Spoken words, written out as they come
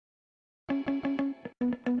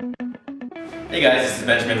Hey guys, this is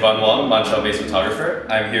Benjamin Von Wong, Montreal-based photographer.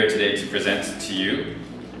 I'm here today to present to you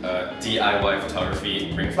DIY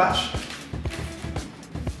photography ring flash.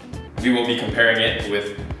 We will be comparing it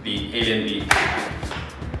with the Alien B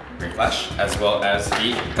ring flash as well as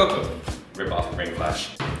the Coco rip-off ring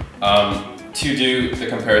flash. To do the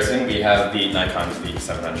comparison, we have the Nikon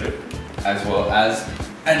D700 as well as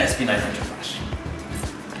an SP900 flash.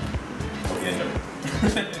 Hope you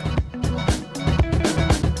enjoy.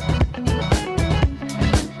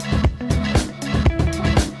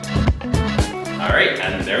 Alright,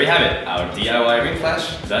 and there we have it, our DIY ring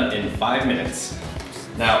flash done in 5 minutes.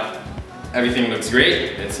 Now, everything looks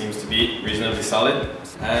great, it seems to be reasonably solid,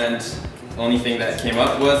 and the only thing that came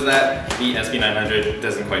up was that the SP900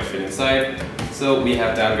 doesn't quite fit inside, so we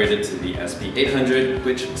have downgraded to the SP800,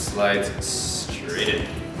 which slides straight in.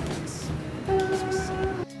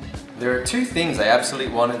 There are two things I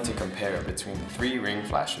absolutely wanted to compare between the three ring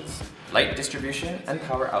flashes: light distribution and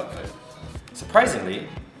power output. Surprisingly,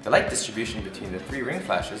 the light distribution between the three ring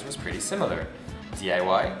flashes was pretty similar: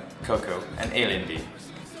 DIY, Coco, and Alien B.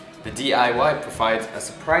 The DIY provides a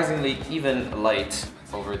surprisingly even light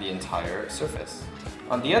over the entire surface.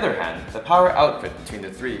 On the other hand, the power output between the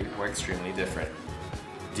three were extremely different.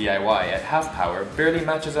 DIY at half power barely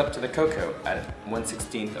matches up to the Coco at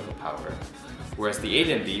 1/16 of a power, whereas the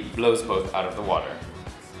Alien B blows both out of the water.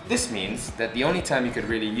 This means that the only time you could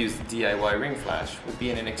really use the DIY ring flash would be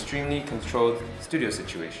in an extremely controlled studio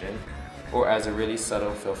situation or as a really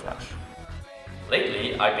subtle fill flash.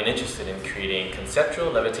 Lately, I've been interested in creating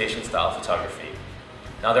conceptual levitation style photography.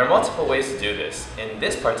 Now, there are multiple ways to do this. In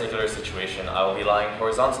this particular situation, I will be lying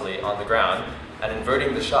horizontally on the ground and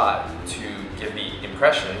inverting the shot to give the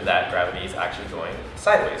impression that gravity is actually going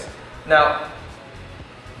sideways. Now,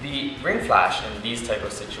 the ring flash in these type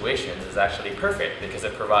of situations is actually perfect because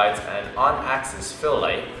it provides an on-axis fill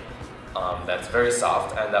light that's very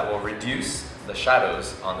soft and that will reduce the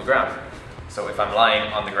shadows on the ground. So if I'm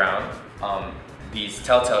lying on the ground, these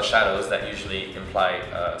telltale shadows that usually imply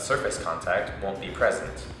surface contact won't be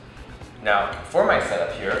present. Now, for my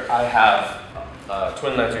setup here, I have a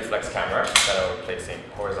twin lens reflex camera that I will be placing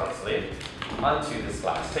horizontally onto this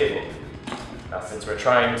glass table. Now, since we're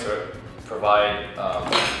trying to provide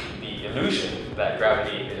the illusion that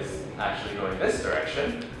gravity is actually going this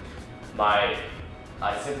direction, I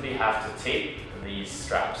simply have to tape these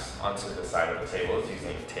straps onto the side of the table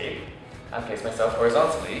using tape and place myself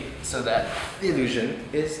horizontally so that the illusion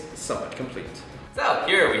is somewhat complete. So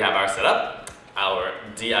here we have our setup, our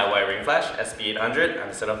DIY ring flash SP800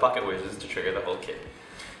 and a set of pocket whizzes to trigger the whole kit.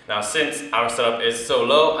 Now, since our setup is so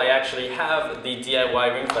low, I actually have the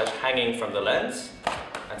DIY ring flash hanging from the lens.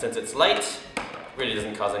 And since it's light, it really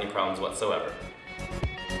doesn't cause any problems whatsoever.